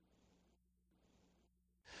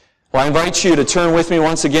Well, I invite you to turn with me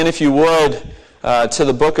once again, if you would, to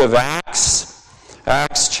the book of Acts.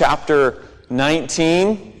 Acts chapter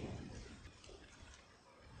 19.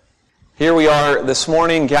 Here we are this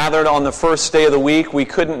morning, gathered on the first day of the week. We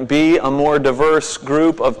couldn't be a more diverse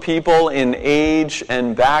group of people in age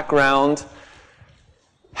and background.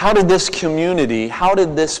 How did this community, how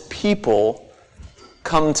did this people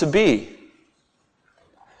come to be?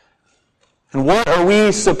 And what are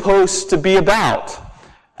we supposed to be about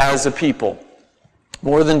as a people?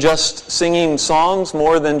 More than just singing songs,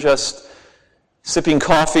 more than just sipping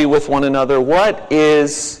coffee with one another. What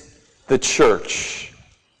is the church?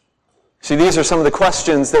 See, these are some of the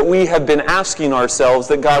questions that we have been asking ourselves,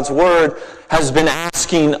 that God's Word has been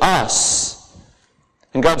asking us.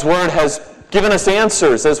 And God's Word has given us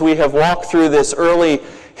answers as we have walked through this early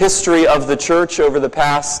history of the church over the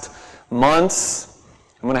past months.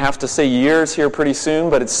 I'm going to have to say years here pretty soon,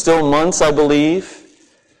 but it's still months, I believe.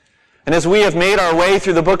 And as we have made our way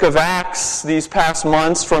through the book of Acts these past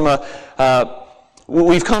months,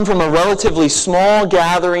 we've come from a relatively small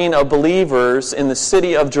gathering of believers in the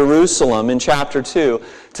city of Jerusalem in chapter 2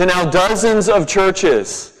 to now dozens of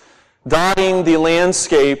churches dotting the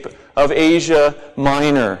landscape of Asia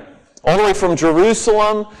Minor, all the way from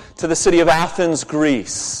Jerusalem to the city of Athens,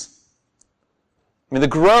 Greece. I mean, the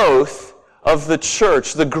growth of the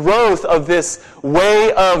church, the growth of this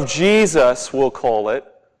way of Jesus, we'll call it,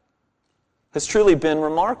 has truly been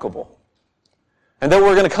remarkable. And then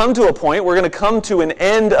we're going to come to a point, we're going to come to an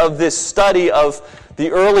end of this study of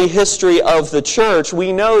the early history of the church.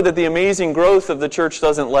 We know that the amazing growth of the church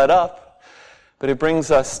doesn't let up, but it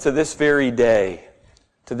brings us to this very day,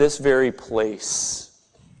 to this very place.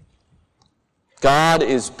 God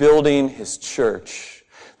is building His church.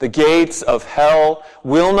 The gates of hell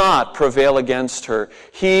will not prevail against her.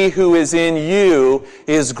 He who is in you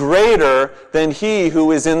is greater than he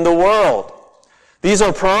who is in the world. These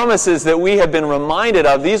are promises that we have been reminded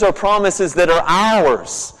of. These are promises that are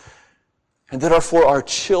ours and that are for our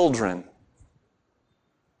children.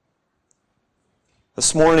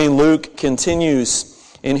 This morning, Luke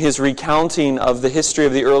continues in his recounting of the history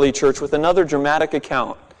of the early church with another dramatic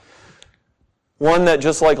account. One that,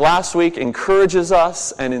 just like last week, encourages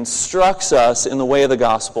us and instructs us in the way of the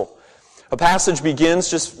gospel. A passage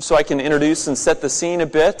begins, just so I can introduce and set the scene a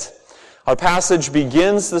bit. Our passage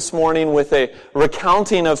begins this morning with a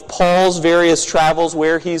recounting of Paul's various travels,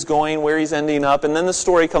 where he's going, where he's ending up, and then the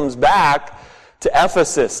story comes back to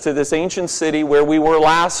Ephesus, to this ancient city where we were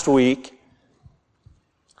last week,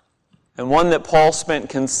 and one that Paul spent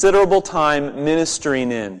considerable time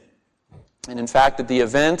ministering in. And in fact, at the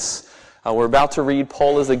events we're about to read,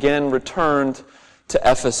 Paul is again returned to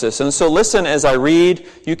Ephesus. And so listen as I read.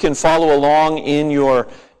 You can follow along in your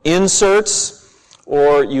inserts,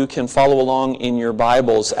 or you can follow along in your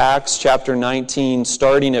Bibles. Acts chapter 19,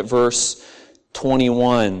 starting at verse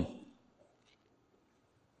 21.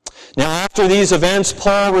 Now after these events,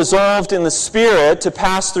 Paul resolved in the Spirit to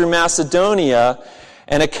pass through Macedonia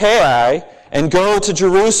and Achaia and go to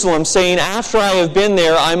Jerusalem, saying, after I have been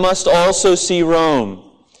there, I must also see Rome.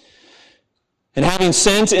 And having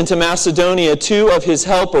sent into Macedonia 2 of his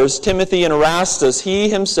helpers, Timothy and Erastus, he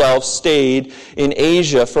himself stayed in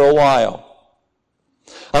Asia for a while.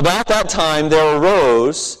 About that time there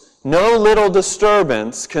arose no little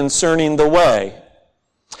disturbance concerning the way.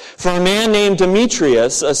 For a man named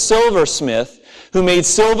Demetrius, a silversmith, who made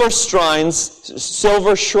silver shrines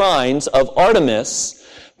of Artemis,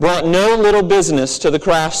 brought no little business to the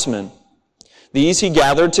craftsmen. These he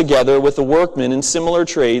gathered together with the workmen in similar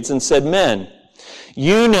trades and said, men,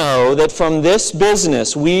 you know that from this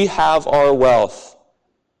business we have our wealth.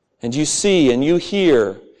 And you see and you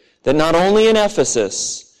hear that not only in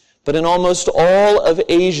Ephesus, but in almost all of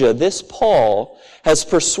Asia, this Paul has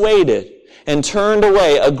persuaded and turned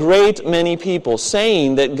away a great many people,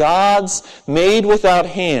 saying that gods made with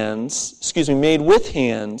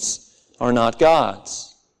hands are not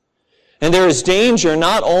gods. And there is danger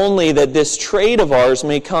not only that this trade of ours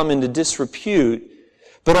may come into disrepute,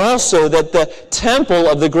 but also that the temple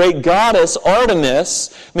of the great goddess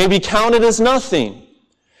Artemis may be counted as nothing,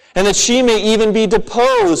 and that she may even be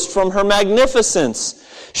deposed from her magnificence,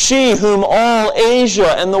 she whom all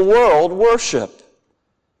Asia and the world worship.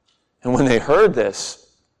 And when they heard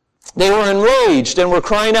this, they were enraged and were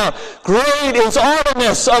crying out, great is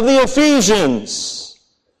Artemis of the Ephesians!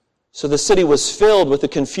 So the city was filled with the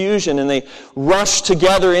confusion, and they rushed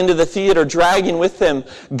together into the theater, dragging with them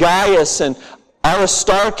Gaius and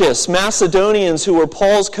Aristarchus, Macedonians who were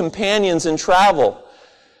Paul's companions in travel.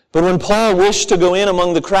 But when Paul wished to go in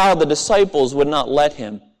among the crowd, the disciples would not let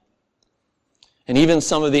him. And even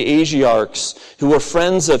some of the Asiarchs who were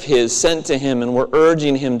friends of his sent to him and were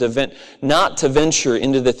urging him not to venture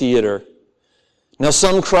into the theater. Now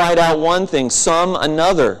some cried out one thing, some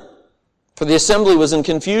another. For the assembly was in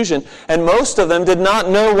confusion, and most of them did not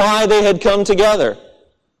know why they had come together.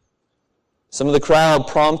 Some of the crowd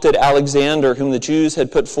prompted Alexander, whom the Jews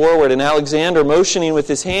had put forward, and Alexander, motioning with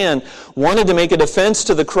his hand, wanted to make a defense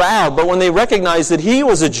to the crowd. But when they recognized that he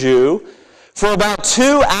was a Jew, for about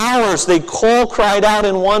 2 hours they cried out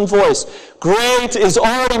in one voice, "Great is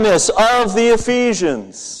Artemis of the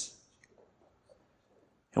Ephesians!"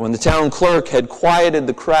 And when the town clerk had quieted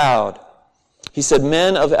the crowd, he said,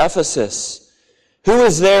 "Men of Ephesus, who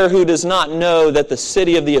is there who does not know that the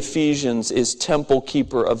city of the Ephesians is temple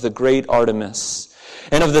keeper of the great Artemis,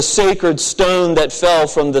 and of the sacred stone that fell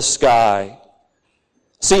from the sky?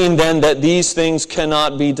 Seeing then that these things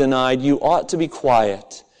cannot be denied, you ought to be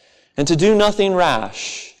quiet, and to do nothing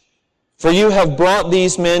rash. For you have brought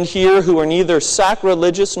these men here who are neither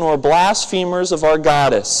sacrilegious nor blasphemers of our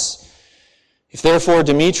goddess. If therefore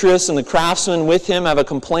Demetrius and the craftsmen with him have a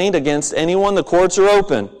complaint against anyone, the courts are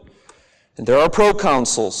open, and there are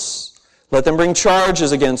proconsuls. Let them bring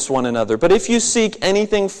charges against one another. But if you seek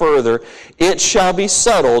anything further, it shall be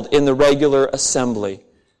settled in the regular assembly."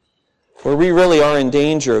 For we really are in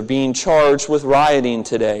danger of being charged with rioting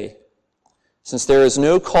today, since there is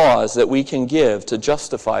no cause that we can give to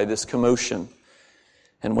justify this commotion.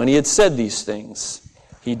 And when he had said these things,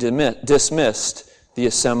 he dismissed the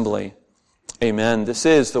assembly. Amen. This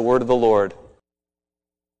is the word of the Lord.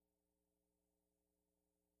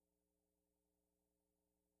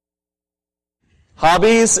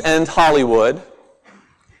 Hobbies and Hollywood,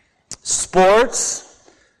 sports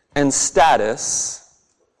and status,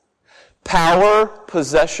 power,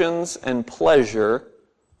 possessions and pleasure,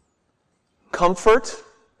 comfort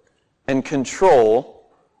and control,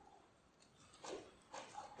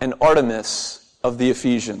 and Artemis of the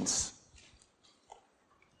Ephesians.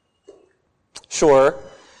 Sure,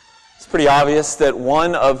 it's pretty obvious that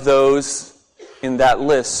one of those in that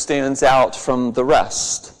list stands out from the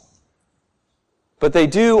rest. But they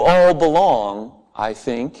do all belong, I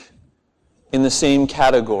think, in the same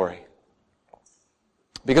category.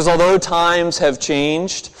 Because although times have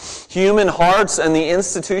changed, human hearts and the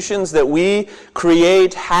institutions that we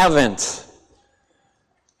create haven't.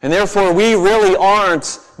 And therefore, we really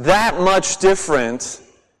aren't that much different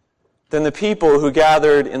than the people who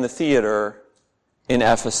gathered in the theater in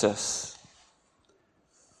Ephesus.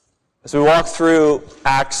 As we walk through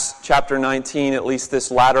Acts chapter 19, at least this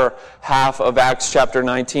latter half of Acts chapter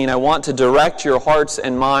 19, I want to direct your hearts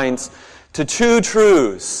and minds to two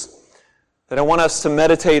truths that I want us to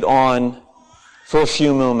meditate on for a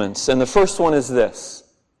few moments. And the first one is this: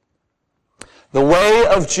 the way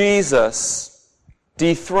of Jesus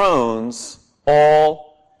dethrones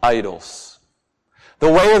all idols.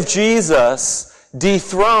 The way of Jesus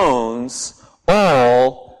dethrones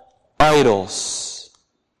all idols.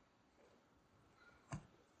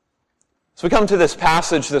 So we come to this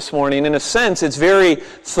passage this morning. In a sense, it's very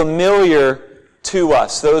familiar to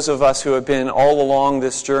us, those of us who have been all along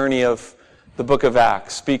this journey of the book of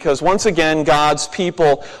Acts, because once again, God's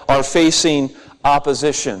people are facing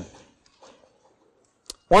opposition.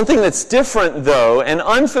 One thing that's different, though, and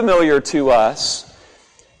unfamiliar to us,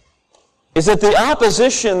 is that the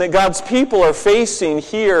opposition that God's people are facing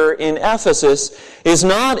here in Ephesus is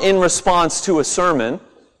not in response to a sermon.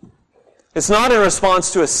 It's not in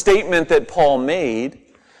response to a statement that Paul made.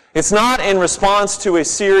 It's not in response to a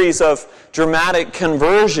series of dramatic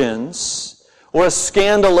conversions or a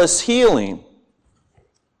scandalous healing.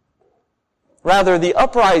 Rather, the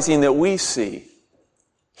uprising that we see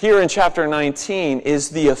here in chapter 19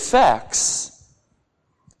 is the effects,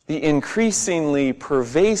 the increasingly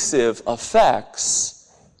pervasive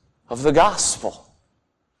effects of the gospel,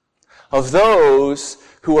 of those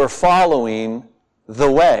who are following the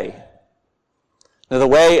way. Now, the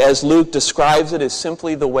way, as Luke describes it, is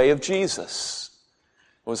simply the way of Jesus.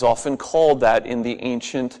 It was often called that in the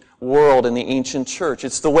ancient world, in the ancient church.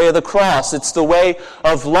 It's the way of the cross. It's the way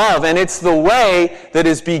of love. And it's the way that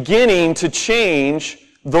is beginning to change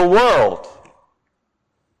the world.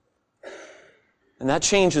 And that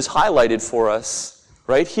change is highlighted for us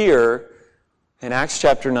right here in Acts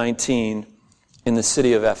chapter 19 in the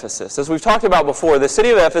city of Ephesus. As we've talked about before, the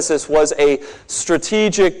city of Ephesus was a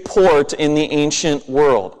strategic port in the ancient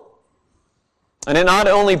world. And it not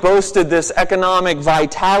only boasted this economic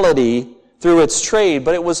vitality through its trade,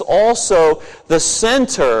 but it was also the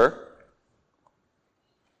center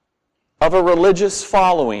of a religious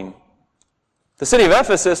following. The city of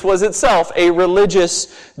Ephesus was itself a religious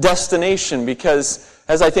destination because,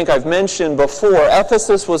 As I think I've mentioned before,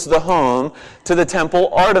 Ephesus was the home to the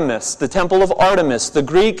temple Artemis, the temple of Artemis, the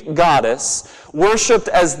Greek goddess, worshipped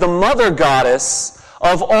as the mother goddess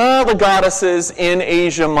of all the goddesses in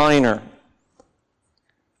Asia Minor.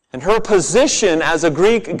 And her position as a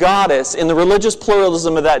Greek goddess in the religious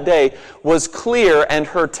pluralism of that day was clear, and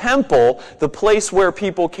her temple, the place where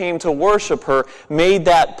people came to worship her, made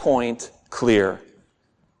that point clear.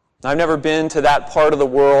 I've never been to that part of the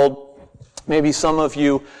world. Maybe some of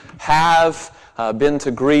you have been to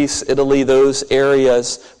Greece, Italy, those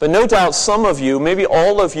areas. But no doubt some of you, maybe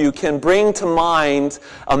all of you, can bring to mind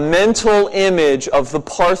a mental image of the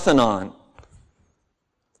Parthenon.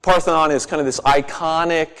 Parthenon is kind of this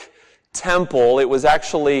iconic temple. It was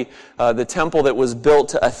actually the temple that was built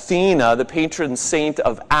to Athena, the patron saint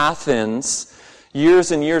of Athens,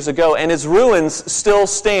 years and years ago. And its ruins still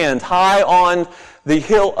stand high on the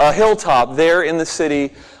hilltop there in the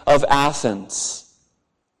city of Athens.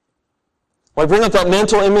 Well, I bring up that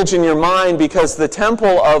mental image in your mind because the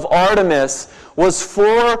temple of Artemis was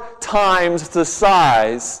 4 times the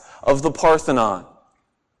size of the Parthenon.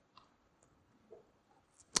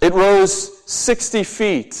 It rose 60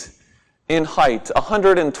 feet in height.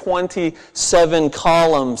 127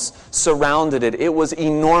 columns surrounded it. It was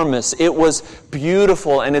enormous. It was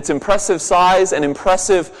beautiful, and its impressive size and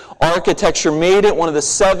impressive architecture made it one of the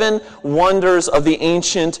 7 wonders of the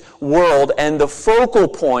ancient world and the focal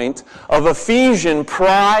point of Ephesian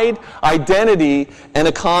pride, identity, and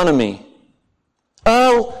economy.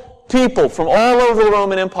 All people from all over the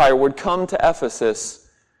Roman Empire would come to Ephesus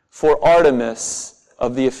for Artemis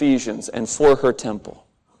of the Ephesians and for her temple.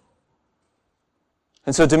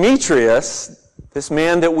 And so Demetrius, this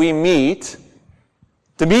man that we meet,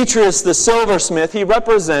 Demetrius the silversmith, he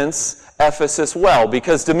represents Ephesus well,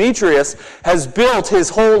 because Demetrius has built his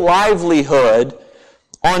whole livelihood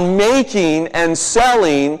on making and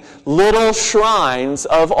selling little shrines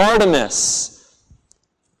of Artemis,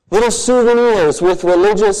 little souvenirs with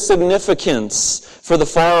religious significance for the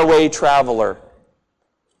faraway traveler.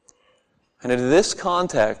 And into this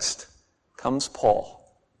context comes Paul.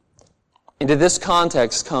 Into this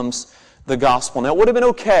context comes the gospel. Now, it would have been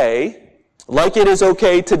okay, like it is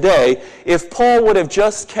okay today, if Paul would have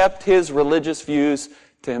just kept his religious views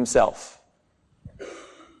to himself.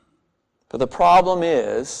 But the problem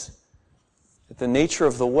is that the nature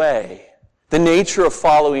of the way, the nature of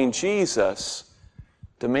following Jesus,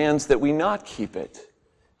 demands that we not keep it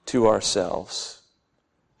to ourselves.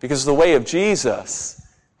 Because the way of Jesus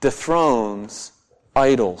dethrones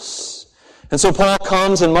idols. And so Paul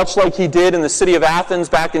comes, and much like he did in the city of Athens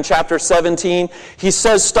back in chapter 17, he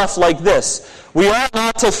says stuff like this. We ought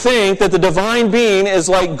not to think that the divine being is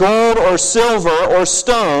like gold or silver or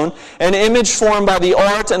stone, an image formed by the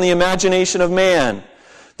art and the imagination of man.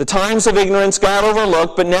 The times of ignorance God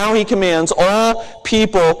overlooked, but now he commands all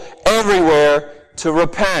people everywhere to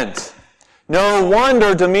repent. No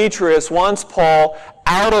wonder Demetrius wants Paul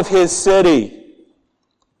out of his city.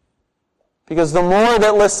 Because the more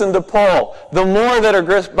that listen to Paul, the more that are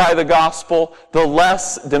gripped by the gospel, the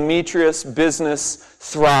less Demetrius' business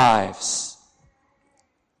thrives.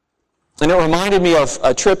 And it reminded me of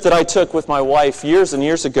a trip that I took with my wife years and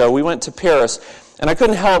years ago. We went to Paris, and I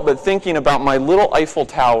couldn't help but thinking about my little Eiffel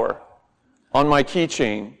Tower on my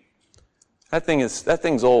keychain. That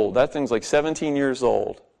thing's old. That thing's like 17 years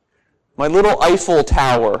old. My little Eiffel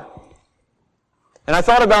Tower. And I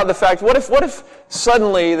thought about the fact, what if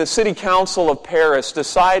suddenly the city council of Paris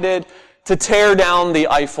decided to tear down the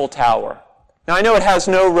Eiffel Tower? Now, I know it has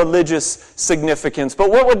no religious significance,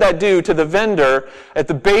 but what would that do to the vendor at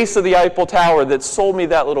the base of the Eiffel Tower that sold me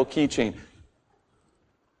that little keychain?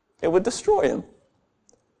 It would destroy him.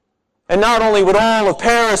 And not only would all of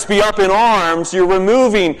Paris be up in arms, you're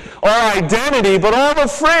removing our identity, but all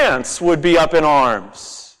of France would be up in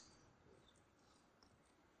arms.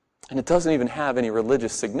 And it doesn't even have any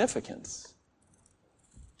religious significance.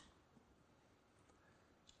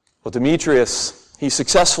 Well, Demetrius, he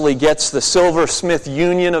successfully gets the silversmith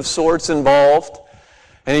union of sorts involved,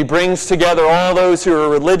 and he brings together all those who are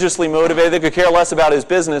religiously motivated. They could care less about his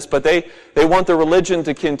business, but they want the religion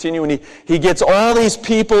to continue. And he gets all these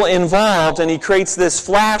people involved, and he creates this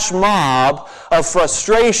flash mob of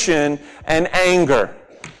frustration and anger.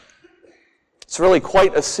 It's really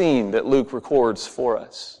quite a scene that Luke records for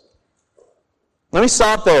us. Let me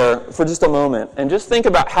stop there for just a moment and just think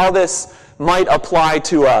about how this might apply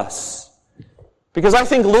to us. Because I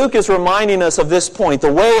think Luke is reminding us of this point.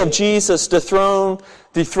 The way of Jesus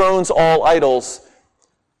dethrones all idols.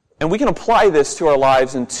 And we can apply this to our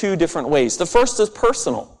lives in 2 different ways. The first is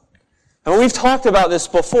personal. And we've talked about this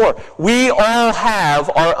before. We all have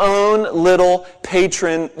our own little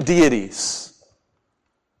patron deities.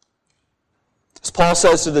 As Paul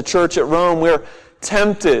says to the church at Rome, we're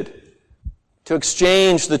tempted to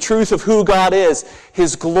exchange the truth of who God is,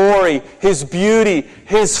 His glory, His beauty,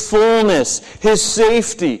 His fullness, His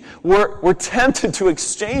safety. We're tempted to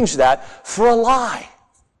exchange that for a lie.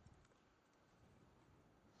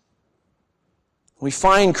 We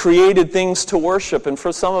find created things to worship, and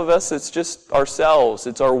for some of us, it's just ourselves.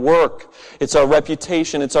 It's our work. It's our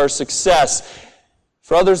reputation. It's our success.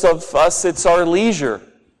 For others of us, it's our leisure.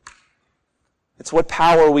 It's what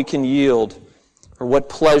power we can yield or what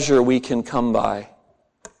pleasure we can come by.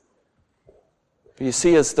 But you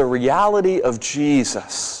see, as the reality of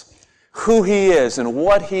Jesus, who He is and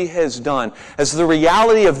what He has done, as the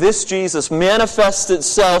reality of this Jesus manifests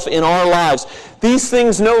itself in our lives, these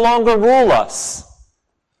things no longer rule us.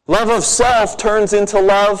 Love of self turns into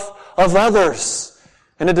love of others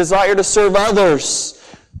and a desire to serve others.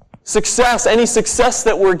 Success, any success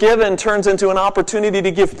that we're given, turns into an opportunity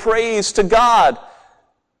to give praise to God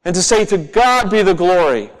and to say, to God be the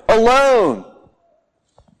glory, alone.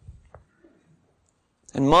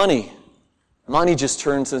 And money just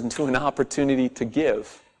turns into an opportunity to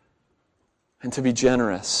give and to be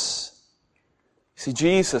generous. See,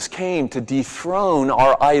 Jesus came to dethrone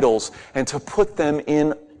our idols and to put them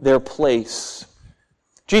in their place.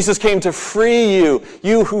 Jesus came to free you,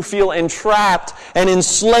 you who feel entrapped and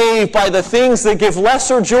enslaved by the things that give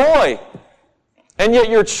lesser joy, and yet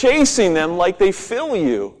you're chasing them like they fill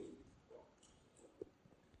you.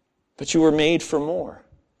 But you were made for more.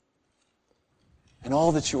 And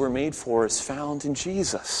all that you were made for is found in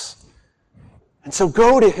Jesus. And so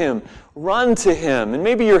go to Him, run to Him. And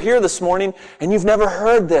maybe you're here this morning and you've never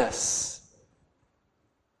heard this.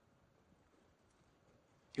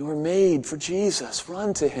 You were made for Jesus.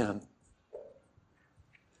 Run to Him.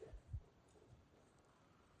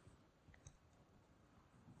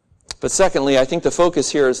 But secondly, I think the focus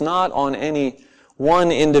here is not on any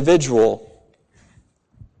one individual,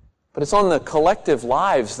 but it's on the collective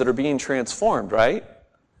lives that are being transformed, right?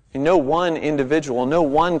 And no one individual, no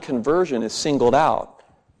one conversion is singled out.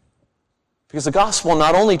 Because the gospel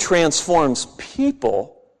not only transforms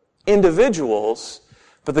people, individuals,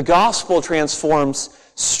 but the gospel transforms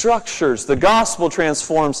structures. The gospel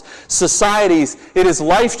transforms societies. It is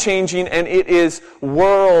life-changing and it is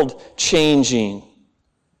world-changing.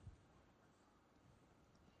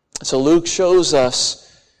 So Luke shows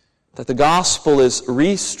us that the gospel is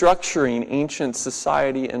restructuring ancient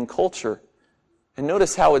society and culture. And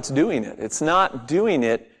notice how it's doing it. It's not doing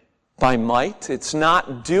it by might. It's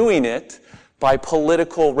not doing it by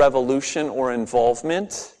political revolution or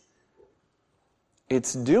involvement.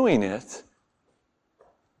 It's doing it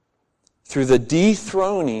through the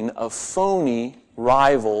dethroning of phony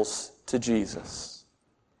rivals to Jesus.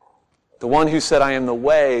 The one who said, I am the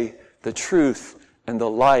way, the truth, and the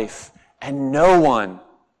life, and no one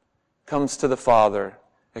comes to the Father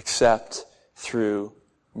except through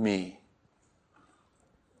me.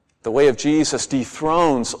 The way of Jesus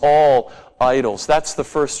dethrones all idols. That's the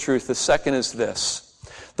first truth. The second is this.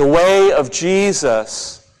 The way of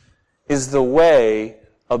Jesus is the way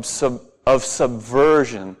of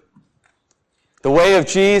subversion. The way of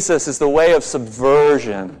Jesus is the way of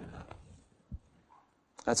subversion.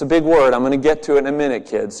 That's a big word. I'm going to get to it in a minute,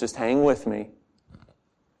 kids. Just hang with me.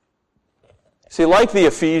 See, like the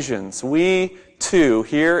Ephesians, we too,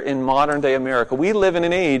 here in modern-day America, we live in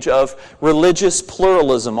an age of religious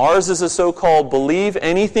pluralism. Ours is a so-called believe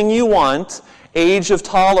anything you want, age of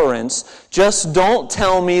tolerance. Just don't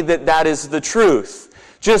tell me that that is the truth.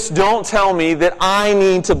 Just don't tell me that I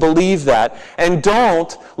need to believe that. And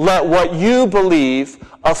don't let what you believe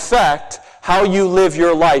affect how you live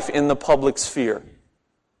your life in the public sphere.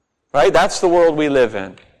 Right? That's the world we live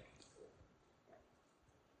in.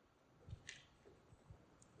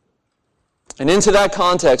 And into that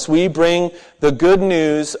context, we bring the good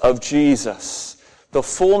news of Jesus, the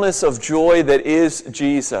fullness of joy that is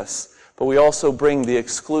Jesus, but we also bring the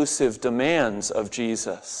exclusive demands of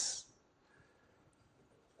Jesus.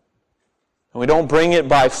 And we don't bring it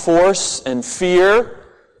by force and fear.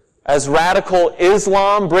 As radical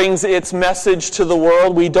Islam brings its message to the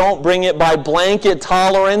world, we don't bring it by blanket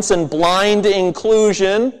tolerance and blind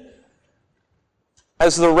inclusion,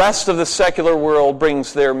 as the rest of the secular world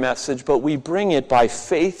brings their message, but we bring it by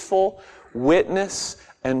faithful witness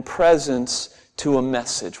and presence to a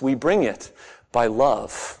message. We bring it by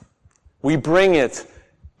love. We bring it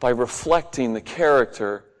by reflecting the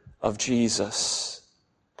character of Jesus.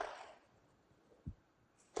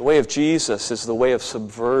 The way of Jesus is the way of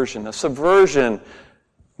subversion. A subversion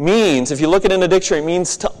means, if you look at it in a dictionary, it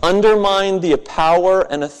means to undermine the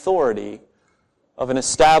power and authority of an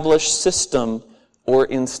established system or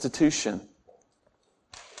institution.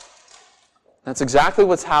 That's exactly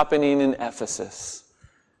what's happening in Ephesus.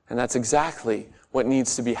 And that's exactly what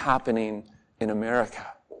needs to be happening in America.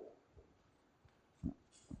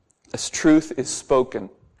 As truth is spoken,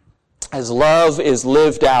 as love is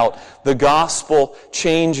lived out, the gospel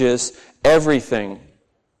changes everything.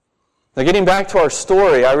 Now, getting back to our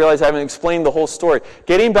story, I realize I haven't explained the whole story.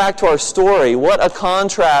 Getting back to our story, what a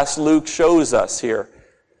contrast Luke shows us here.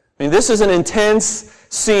 I mean, this is an intense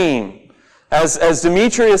scene. As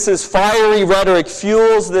Demetrius' fiery rhetoric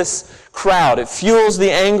fuels this crowd, it fuels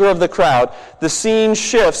the anger of the crowd, the scene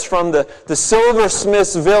shifts from the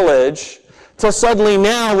silversmith's village till suddenly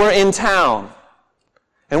now we're in town.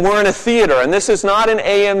 And we're in a theater, and this is not an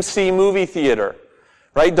AMC movie theater,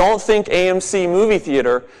 right? Don't think AMC movie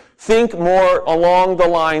theater. Think more along the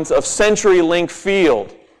lines of CenturyLink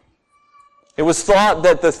Field. It was thought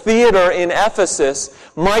that the theater in Ephesus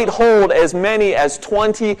might hold as many as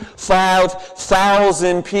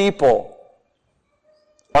 25,000 people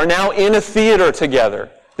are now in a theater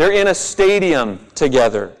together. They're in a stadium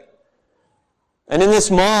together. And in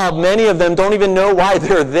this mob, many of them don't even know why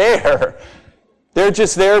they're there. They're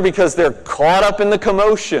just there because they're caught up in the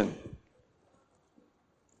commotion.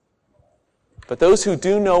 But those who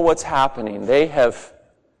do know what's happening, they've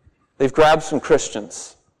grabbed some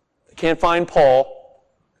Christians. They can't find Paul,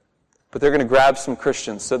 but they're going to grab some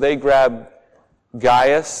Christians. So they grab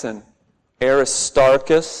Gaius and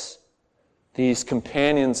Aristarchus, these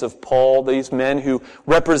companions of Paul, these men who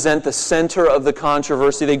represent the center of the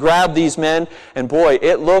controversy. They grab these men, and boy,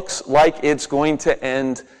 it looks like it's going to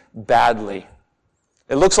end badly.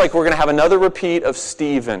 It looks like we're going to have another repeat of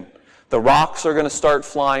Stephen. The rocks are going to start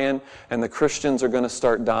flying, and the Christians are going to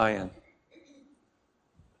start dying.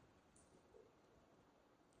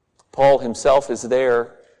 Paul himself is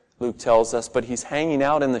there, Luke tells us, but he's hanging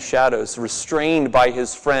out in the shadows, restrained by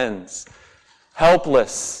his friends,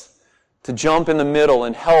 helpless to jump in the middle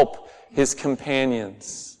and help his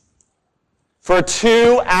companions. For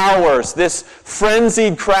 2 hours, this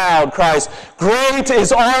frenzied crowd cries, "Great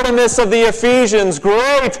is Artemis of the Ephesians!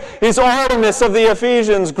 Great is Artemis of the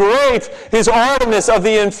Ephesians! Great is Artemis of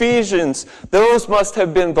the Ephesians!" Those must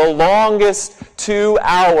have been the longest 2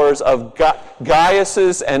 hours of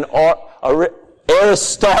Gaius's and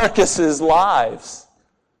Aristarchus' lives.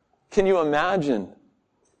 Can you imagine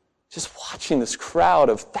just watching this crowd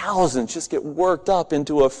of thousands just get worked up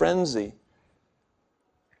into a frenzy?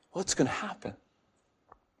 What's going to happen?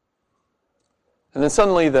 And then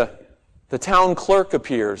suddenly the town clerk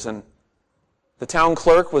appears, and the town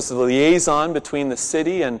clerk was the liaison between the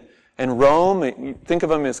city and Rome. You think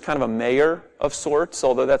of him as kind of a mayor of sorts,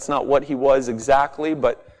 although that's not what he was exactly,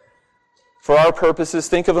 but for our purposes,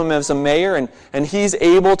 think of him as a mayor, and he's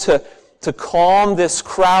able to calm this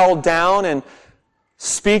crowd down and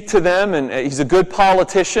speak to them, and he's a good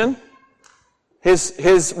politician.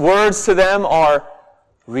 His words to them are,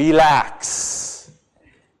 relax.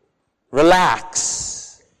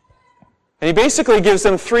 Relax. And he basically gives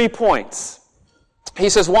them 3 points. He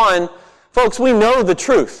says, 1, folks, we know the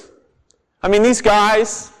truth. I mean, these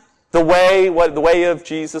guys, the way of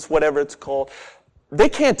Jesus, whatever it's called, they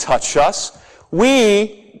can't touch us.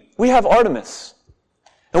 We have Artemis.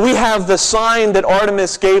 And we have the sign that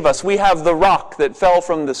Artemis gave us. We have the rock that fell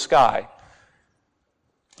from the sky.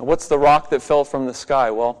 What's the rock that fell from the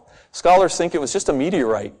sky? Well, scholars think it was just a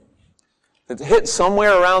meteorite. It hit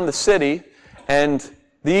somewhere around the city, and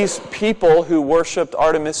these people who worshipped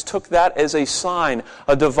Artemis took that as a sign,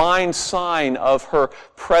 a divine sign of her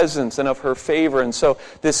presence and of her favor. And so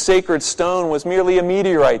this sacred stone was merely a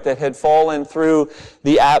meteorite that had fallen through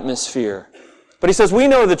the atmosphere. But he says, we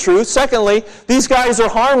know the truth. Secondly, these guys are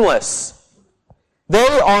harmless.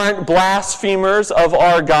 They aren't blasphemers of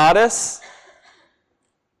our goddess.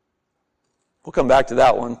 We'll come back to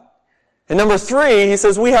that one. And number 3, he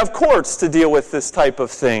says, we have courts to deal with this type of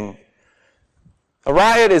thing. A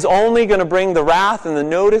riot is only going to bring the wrath and the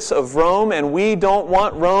notice of Rome, and we don't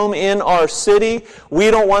want Rome in our city.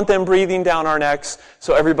 We don't want them breathing down our necks,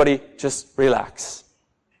 so everybody just relax.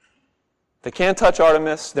 They can't touch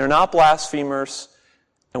Artemis, they're not blasphemers,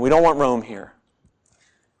 and we don't want Rome here.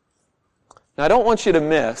 Now, I don't want you to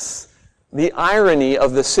miss the irony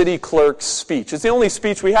of the city clerk's speech. It's the only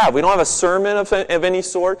speech we have. We don't have a sermon of any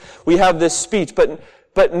sort. We have this speech.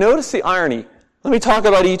 But notice the irony. Let me talk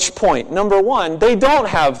about each point. Number 1, they don't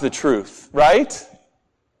have the truth, right?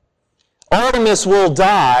 Artemis will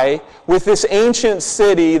die with this ancient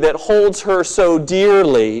city that holds her so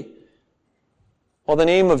dearly, while the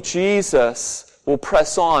name of Jesus will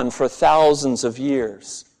press on for thousands of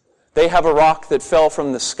years. They have a rock that fell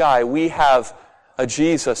from the sky. We have a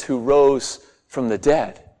Jesus who rose from the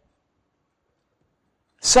dead.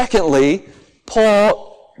 Secondly,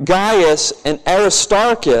 Paul, Gaius, and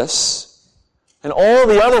Aristarchus, and all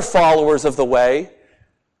the other followers of the way,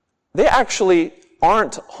 they actually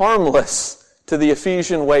aren't harmless to the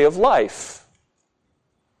Ephesian way of life.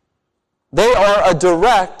 They are a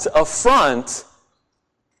direct affront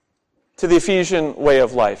to the Ephesian way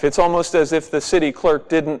of life. It's almost as if the city clerk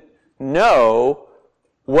didn't know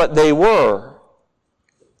what they were.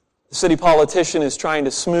 The city politician is trying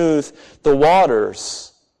to smooth the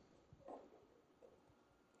waters,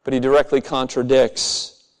 but he directly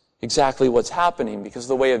contradicts exactly what's happening, because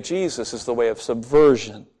the way of Jesus is the way of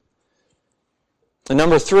subversion. And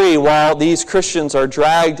number three, while these Christians are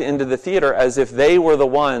dragged into the theater as if they were the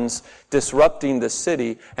ones disrupting the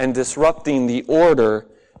city and disrupting the order,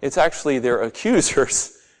 it's actually their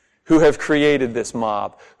accusers who have created this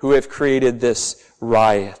mob, who have created this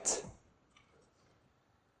riot.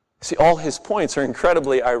 See, all his points are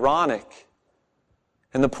incredibly ironic.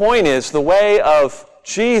 And the point is, the way of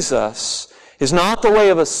Jesus is not the way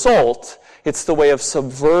of assault, it's the way of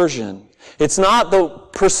subversion. It's not the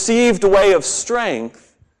perceived way of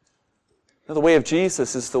strength. No, the way of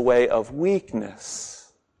Jesus is the way of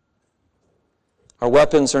weakness. Our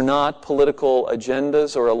weapons are not political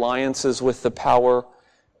agendas or alliances with the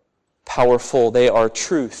powerful. They are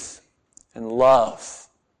truth and love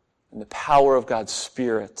and the power of God's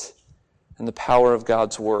Spirit and the power of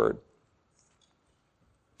God's Word.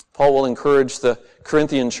 Paul will encourage the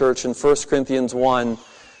Corinthian church in 1 Corinthians 1,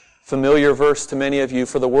 familiar verse to many of you,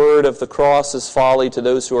 "For the word of the cross is folly to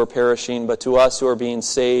those who are perishing, but to us who are being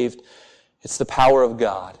saved, it's the power of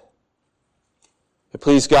God. It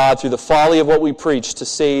pleased God through the folly of what we preach to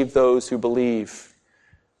save those who believe."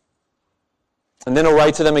 And then he'll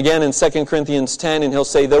write to them again in 2 Corinthians 10, and he'll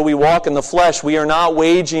say, "Though we walk in the flesh, we are not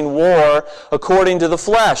waging war according to the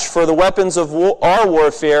flesh. For the weapons of our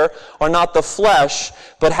warfare are not the flesh,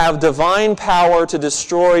 but have divine power to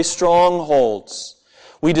destroy strongholds.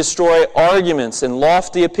 We destroy arguments and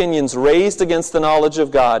lofty opinions raised against the knowledge of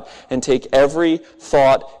God, and take every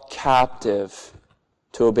thought captive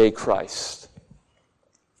to obey Christ."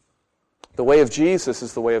 The way of Jesus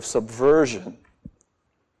is the way of subversion.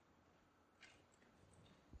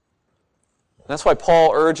 That's why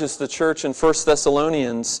Paul urges the church in 1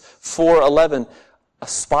 Thessalonians 4:11,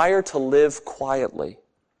 aspire to live quietly.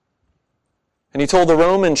 And he told the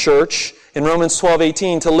Roman church in Romans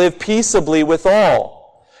 12:18 to live peaceably with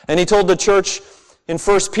all. And he told the church in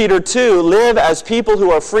 1 Peter 2, live as people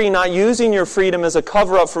who are free, not using your freedom as a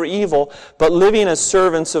cover-up for evil, but living as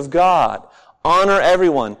servants of God. Honor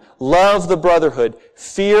everyone. Love the brotherhood.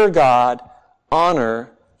 Fear God.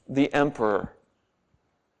 Honor the emperor.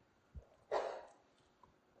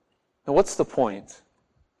 Now, what's the point?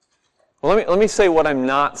 Well, let me say what I'm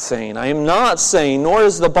not saying. I am not saying, nor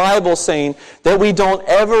is the Bible saying, that we don't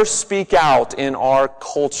ever speak out in our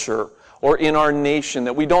culture or in our nation,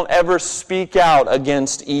 that we don't ever speak out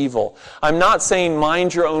against evil. I'm not saying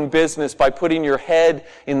mind your own business by putting your head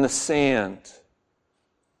in the sand.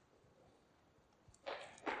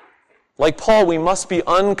 Like Paul, we must be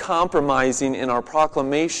uncompromising in our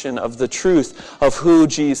proclamation of the truth of who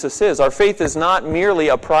Jesus is. Our faith is not merely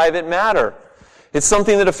a private matter. It's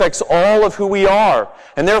something that affects all of who we are,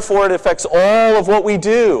 and therefore it affects all of what we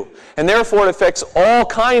do, and therefore it affects all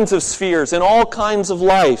kinds of spheres and all kinds of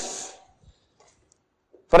life.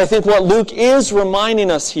 But I think what Luke is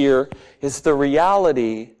reminding us here is the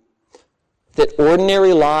reality that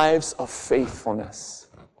ordinary lives of faithfulness,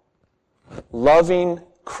 loving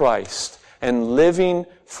Christ and living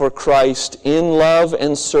for Christ in love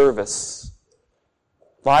and service,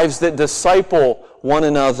 lives that disciple one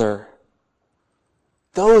another,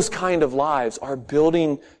 those kind of lives are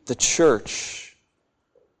building the church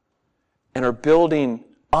and are building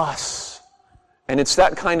us. And it's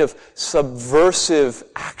that kind of subversive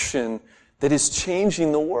action that is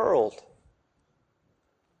changing the world.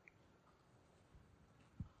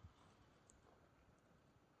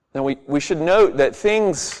 Now, we should note that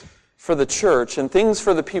things for the church and things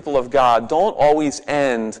for the people of God don't always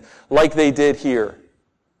end like they did here.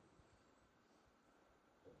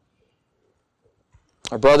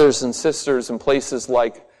 Our brothers and sisters in places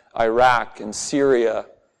like Iraq and Syria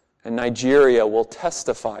and Nigeria will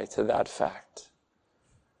testify to that fact.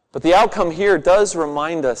 But the outcome here does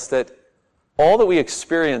remind us that all that we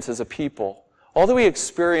experience as a people, all that we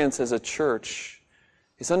experience as a church,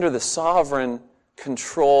 is under the sovereign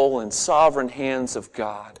control and sovereign hands of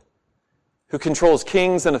God, who controls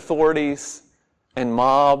kings and authorities and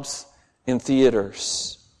mobs in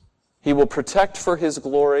theaters. He will protect for His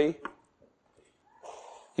glory.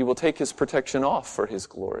 He will take His protection off for His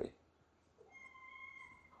glory.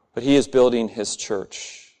 But He is building His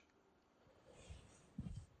church.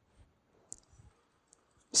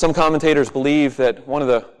 Some commentators believe that one of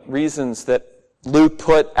the reasons that Luke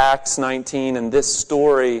put Acts 19 and this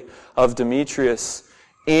story of Demetrius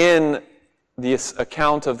in this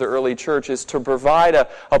account of the early church is to provide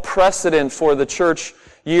a precedent for the church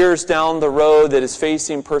years down the road that is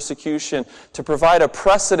facing persecution, to provide a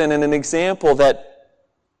precedent and an example that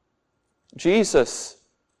Jesus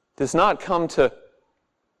does not come to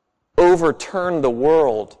overturn the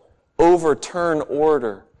world, overturn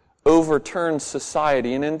order, overturn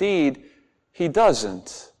society. And indeed, He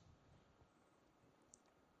doesn't.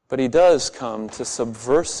 But He does come to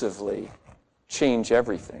subversively change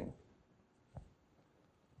everything.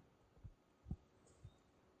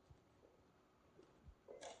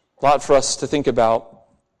 A lot for us to think about.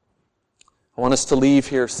 I want us to leave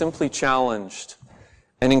here simply challenged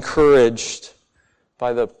and encouraged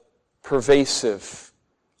by the pervasive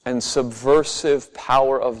and subversive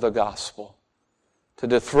power of the gospel to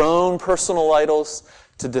dethrone personal idols,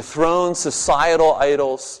 to dethrone societal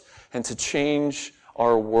idols, and to change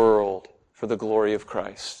our world for the glory of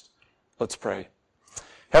Christ. Let's pray.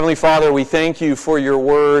 Heavenly Father, we thank You for Your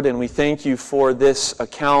word, and we thank You for this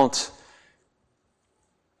account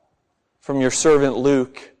from Your servant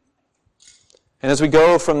Luke. And as we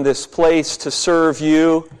go from this place to serve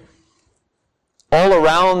You all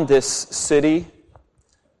around this city,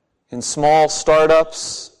 in small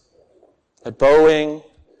startups, at Boeing,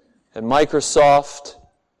 at Microsoft,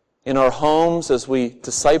 in our homes as we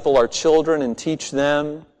disciple our children and teach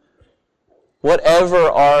them, whatever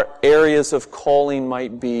our areas of calling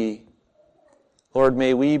might be, Lord,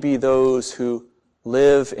 may we be those who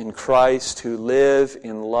live in Christ, who live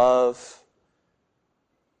in love,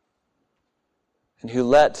 and who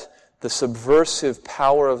let the subversive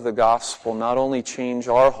power of the gospel not only change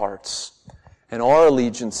our hearts and our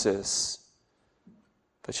allegiances,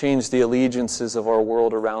 but change the allegiances of our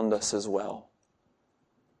world around us as well.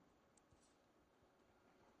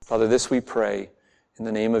 Father, this we pray in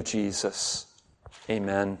the name of Jesus.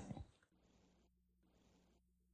 Amen.